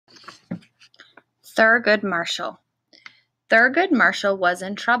Thurgood Marshall. Thurgood Marshall was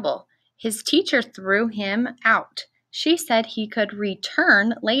in trouble. His teacher threw him out. She said he could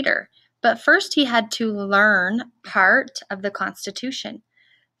return later, but first he had to learn part of the Constitution.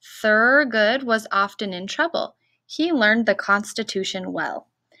 Thurgood was often in trouble. He learned the Constitution well.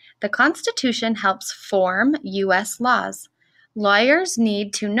 The Constitution helps form U.S. laws. Lawyers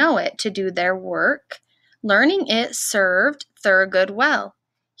need to know it to do their work. Learning it served Thurgood well.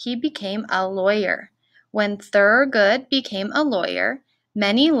 He became a lawyer. When Thurgood became a lawyer,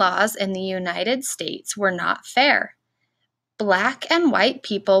 many laws in the United States were not fair. Black and white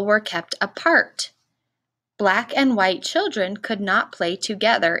people were kept apart. Black and white children could not play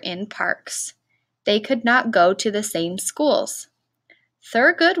together in parks. They could not go to the same schools.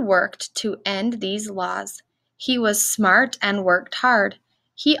 Thurgood worked to end these laws. He was smart and worked hard.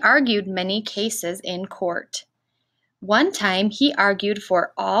 He argued many cases in court. One time he argued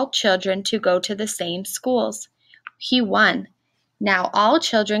for all children to go to the same schools. He won. Now all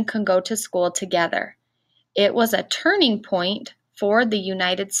children can go to school together. It was a turning point for the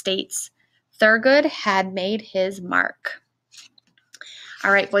United States. Thurgood had made his mark.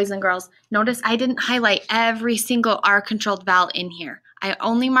 All right, boys and girls, notice I didn't highlight every single R-controlled vowel in here. I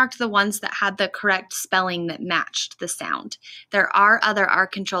only marked the ones that had the correct spelling that matched the sound. There are other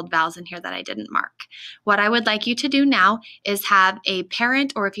R-controlled vowels in here that I didn't mark. What I would like you to do now is have a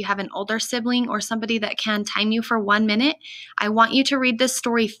parent, or if you have an older sibling or somebody that can time you for 1 minute, I want you to read this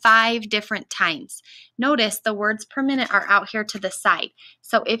story 5 different times. Notice the words per minute are out here to the side.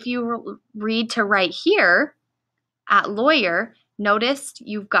 So if you read to right here at lawyer, notice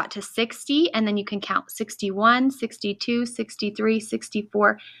you've got to 60, and then you can count 61, 62, 63,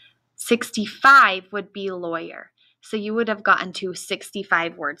 64, 65 would be lawyer. So you would have gotten to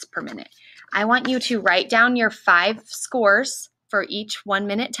 65 words per minute. I want you to write down your 5 scores for each 1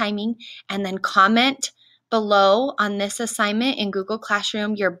 minute timing, and then comment below on this assignment in Google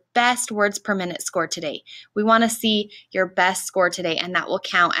Classroom your best words per minute score today. We want to see your best score today, and that will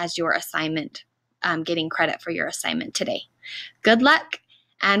count as your assignment, getting credit for your assignment today. Good luck,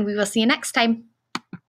 and we will see you next time.